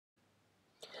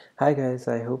Hi guys,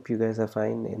 I hope you guys are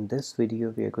fine. In this video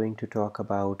we are going to talk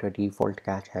about a default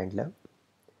catch handler.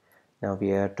 Now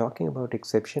we are talking about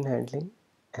exception handling,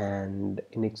 and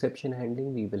in exception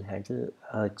handling we will handle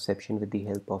an exception with the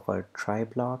help of a try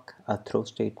block, a throw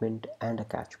statement and a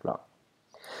catch block.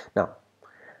 Now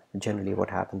generally what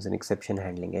happens in exception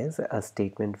handling is a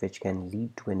statement which can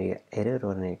lead to an error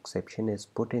or an exception is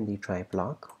put in the try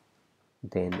block,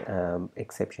 then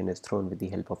exception is thrown with the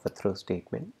help of a throw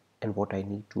statement, and what I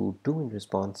need to do in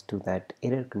response to that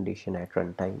error condition at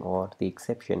runtime or the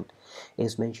exception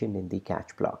is mentioned in the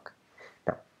catch block.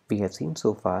 Now we have seen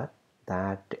so far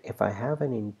that if I have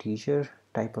an integer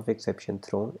type of exception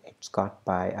thrown, it's caught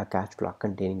by a catch block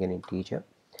containing an integer.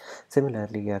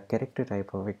 Similarly, a character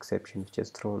type of exception which is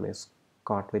thrown is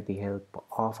caught with the help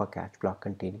of a catch block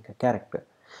containing a character.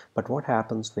 But what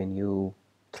happens when you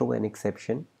throw an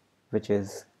exception which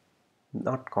is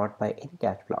not caught by any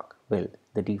catch block? Well,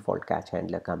 the default catch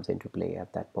handler comes into play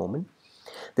at that moment.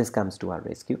 This comes to our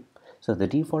rescue. So the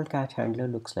default catch handler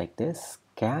looks like this: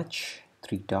 catch,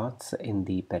 three dots in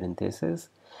the parentheses.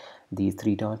 These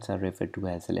three dots are referred to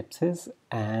as ellipses,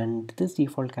 and this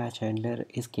default catch handler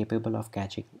is capable of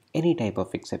catching any type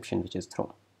of exception which is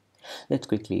thrown. Let's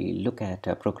quickly look at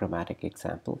a programmatic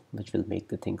example which will make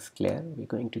the things clear. We're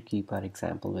going to keep our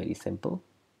example very simple.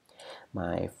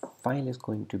 My file is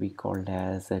going to be called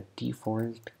as a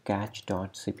default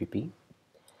catch.cpp,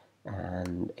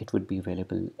 and it would be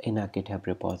available in our GitHub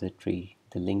repository,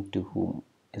 the link to whom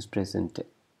is present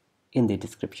in the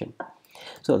description.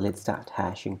 So let's start.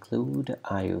 Hash include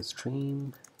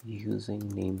iostream using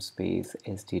namespace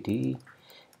std.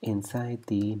 Inside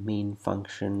the main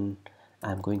function,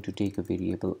 I'm going to take a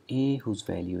variable a whose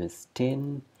value is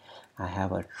 10. I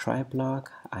have a try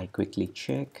block. I quickly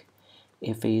check.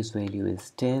 If a's value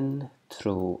is 10,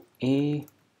 throw a.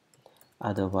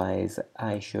 Otherwise,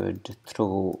 I should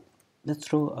let's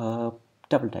throw a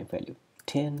double type value,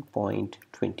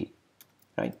 10.20,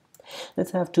 right?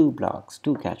 Let's have two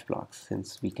catch blocks,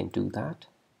 since we can do that.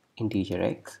 Integer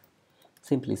x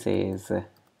simply says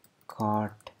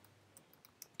caught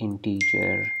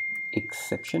integer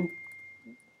exception.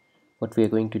 What we are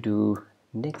going to do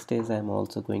next is I'm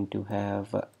also going to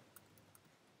have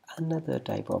another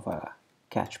type of a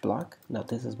catch block. Now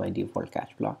this is my default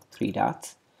catch block, three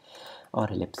dots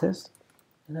or ellipses,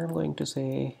 and I'm going to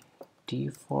say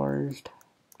default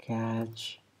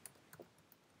catch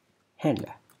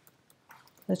handler.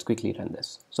 Let's quickly run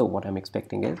this. So what I'm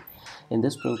expecting is, in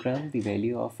this program the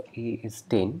value of a is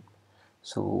 10.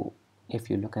 So if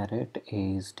you look at it,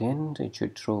 a is 10, it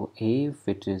should throw a,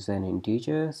 which is an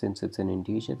integer. Since it's an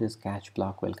integer, this catch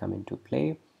block will come into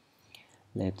play.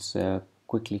 Let's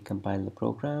quickly compile the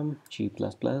program. G++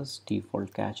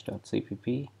 default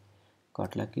catch.cpp.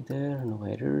 Got lucky there, no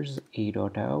errors.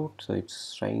 A.out, so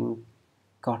it's trying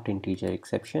caught integer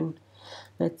exception.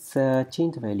 Let's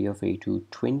change the value of a to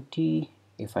 20.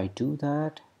 If I do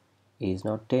that, a is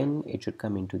not 10, it should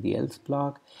come into the else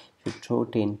block, should throw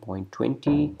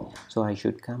 10.20. So I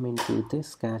should come into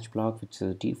this catch block, which is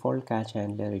a default catch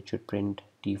handler. It should print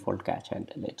default catch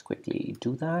handler. Let's quickly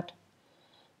do that.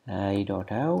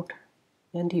 A.out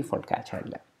and default catch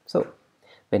handler. So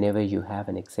whenever you have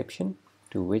an exception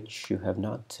to which you have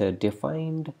not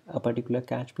defined a particular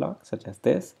catch block, such as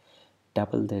this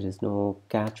double, there is no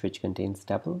catch which contains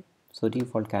double, so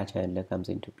default catch handler comes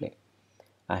into play.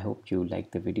 I hope you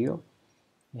liked the video.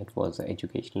 It was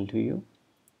educational to you.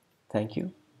 Thank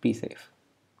you. Be safe.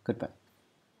 Goodbye.